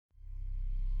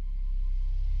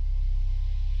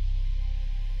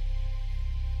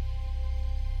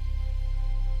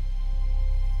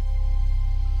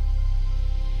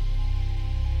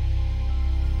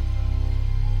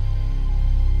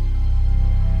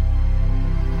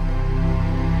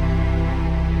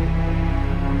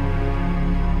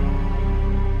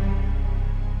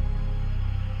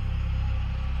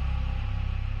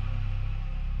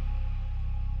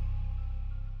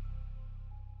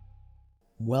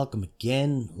Welcome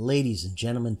again, ladies and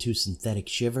gentlemen, to Synthetic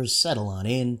Shivers. Settle on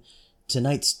in.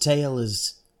 Tonight's tale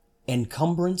is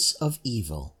Encumbrance of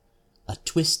Evil, a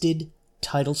twisted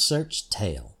title search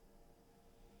tale.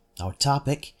 Our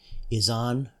topic is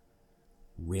on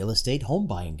real estate home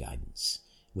buying guidance,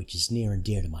 which is near and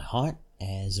dear to my heart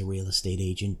as a real estate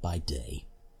agent by day.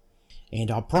 And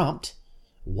our prompt: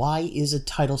 why is a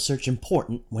title search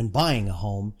important when buying a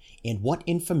home, and what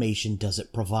information does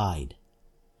it provide?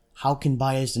 How can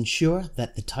buyers ensure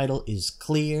that the title is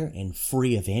clear and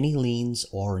free of any liens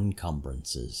or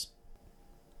encumbrances?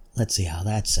 Let's see how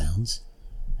that sounds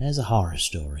as a horror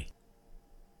story.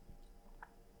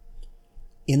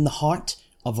 In the heart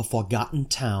of a forgotten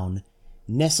town,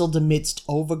 nestled amidst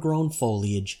overgrown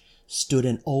foliage, stood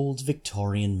an old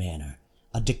Victorian manor,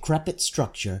 a decrepit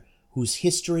structure whose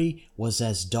history was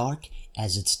as dark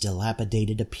as its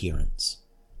dilapidated appearance.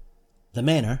 The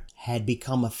manor had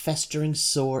become a festering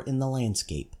sore in the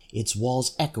landscape, its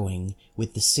walls echoing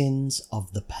with the sins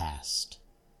of the past.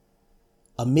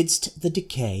 Amidst the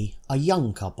decay, a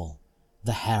young couple,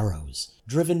 the Harrows,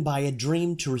 driven by a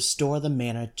dream to restore the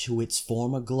manor to its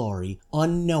former glory,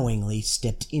 unknowingly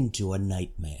stepped into a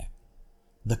nightmare.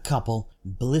 The couple,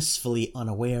 blissfully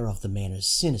unaware of the manor's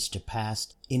sinister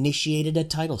past, initiated a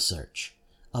title search,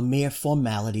 a mere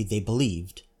formality they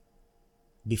believed,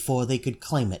 before they could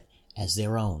claim it as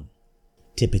their own.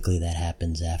 Typically that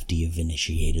happens after you've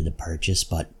initiated the purchase,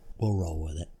 but we'll roll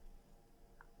with it.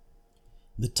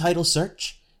 The title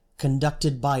search,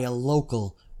 conducted by a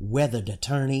local weathered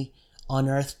attorney,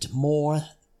 unearthed more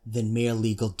than mere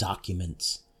legal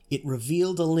documents. It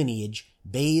revealed a lineage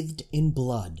bathed in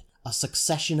blood, a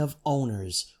succession of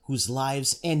owners whose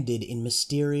lives ended in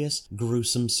mysterious,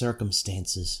 gruesome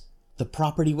circumstances. The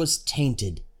property was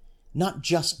tainted, not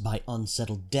just by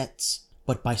unsettled debts,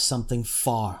 but by something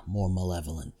far more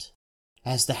malevolent.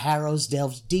 As the Harrows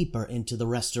delved deeper into the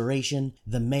restoration,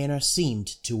 the manor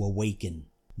seemed to awaken.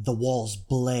 The walls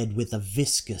bled with a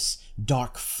viscous,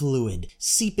 dark fluid,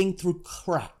 seeping through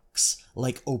cracks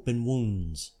like open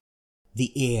wounds.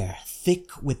 The air,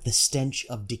 thick with the stench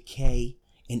of decay,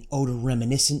 an odor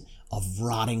reminiscent of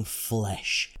rotting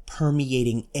flesh,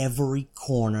 permeating every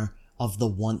corner of the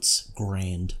once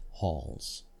grand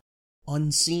halls.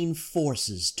 Unseen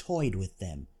forces toyed with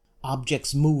them,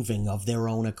 objects moving of their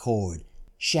own accord,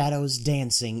 shadows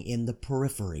dancing in the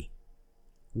periphery.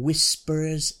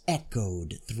 Whispers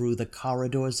echoed through the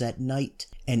corridors at night,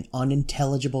 an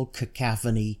unintelligible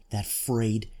cacophony that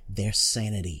frayed their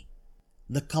sanity.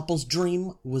 The couple's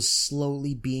dream was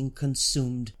slowly being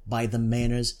consumed by the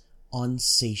manor's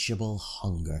unsatiable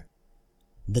hunger.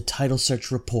 The title search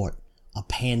report, a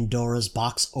Pandora's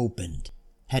box opened,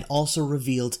 had also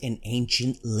revealed an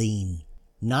ancient lien,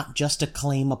 not just a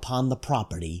claim upon the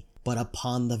property, but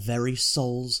upon the very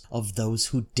souls of those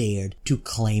who dared to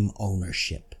claim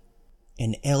ownership.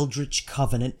 An eldritch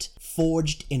covenant,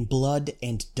 forged in blood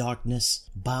and darkness,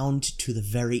 bound to the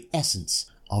very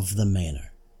essence of the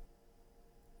manor.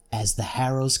 As the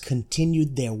Harrows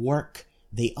continued their work,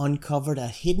 they uncovered a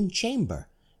hidden chamber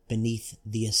beneath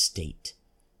the estate.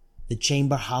 The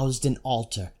chamber housed an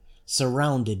altar,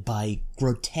 surrounded by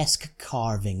grotesque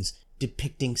carvings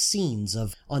depicting scenes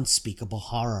of unspeakable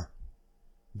horror.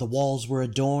 The walls were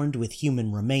adorned with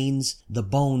human remains, the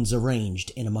bones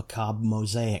arranged in a macabre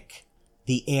mosaic,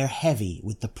 the air heavy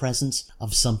with the presence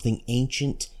of something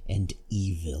ancient and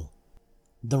evil.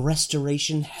 The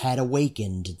restoration had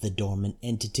awakened the dormant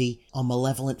entity, a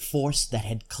malevolent force that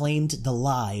had claimed the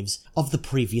lives of the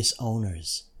previous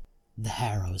owners. The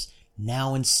Harrows,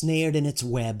 now ensnared in its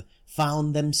web,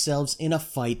 found themselves in a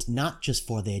fight not just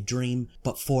for their dream,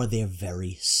 but for their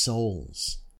very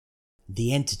souls.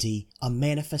 The entity, a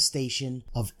manifestation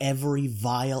of every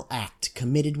vile act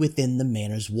committed within the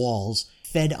manor's walls,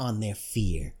 fed on their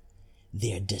fear,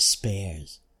 their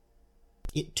despairs.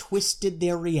 It twisted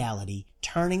their reality,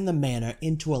 turning the manor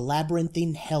into a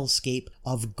labyrinthine hellscape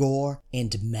of gore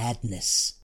and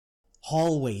madness.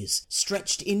 Hallways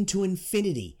stretched into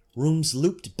infinity, rooms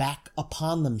looped back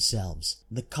upon themselves,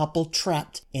 the couple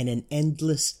trapped in an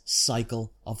endless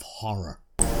cycle of horror.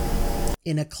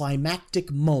 In a climactic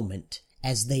moment,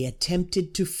 as they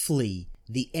attempted to flee,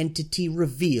 the entity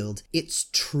revealed its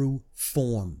true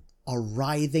form, a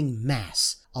writhing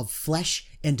mass of flesh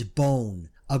and bone,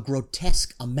 a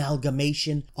grotesque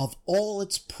amalgamation of all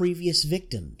its previous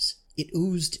victims. It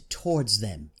oozed towards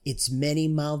them, its many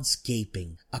mouths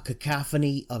gaping, a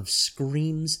cacophony of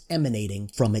screams emanating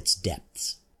from its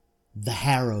depths. The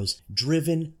Harrows,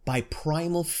 driven by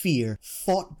primal fear,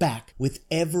 fought back with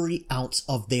every ounce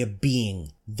of their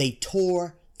being. They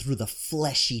tore through the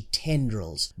fleshy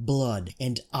tendrils, blood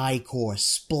and ichor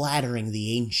splattering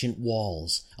the ancient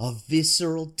walls, a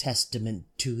visceral testament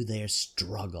to their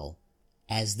struggle.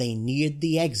 As they neared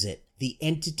the exit, the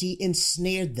entity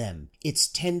ensnared them, its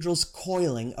tendrils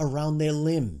coiling around their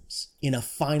limbs. In a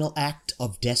final act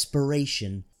of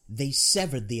desperation, they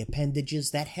severed the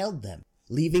appendages that held them,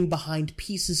 leaving behind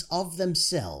pieces of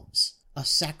themselves, a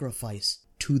sacrifice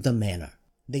to the manor.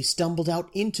 They stumbled out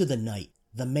into the night,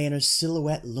 the manor's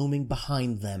silhouette looming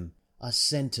behind them, a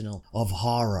sentinel of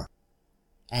horror.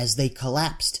 As they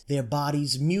collapsed, their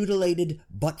bodies mutilated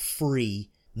but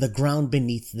free, the ground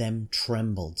beneath them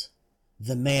trembled.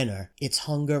 The manor, its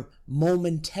hunger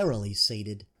momentarily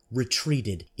sated,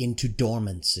 retreated into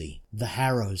dormancy. The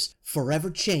Harrows,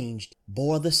 forever changed,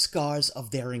 bore the scars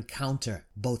of their encounter,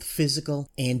 both physical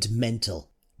and mental.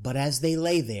 But as they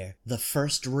lay there, the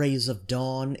first rays of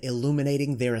dawn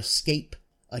illuminating their escape,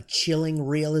 a chilling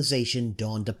realization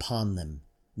dawned upon them.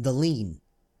 The lien,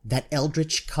 that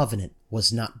eldritch covenant,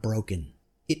 was not broken.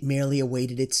 It merely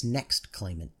awaited its next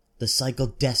claimant, the cycle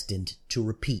destined to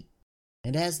repeat.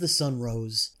 And as the sun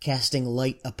rose, casting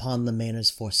light upon the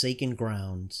manor's forsaken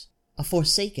grounds, a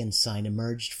forsaken sign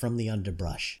emerged from the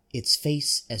underbrush, its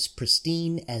face as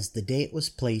pristine as the day it was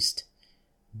placed,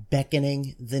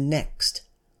 beckoning the next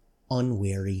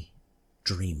unwary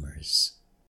dreamers.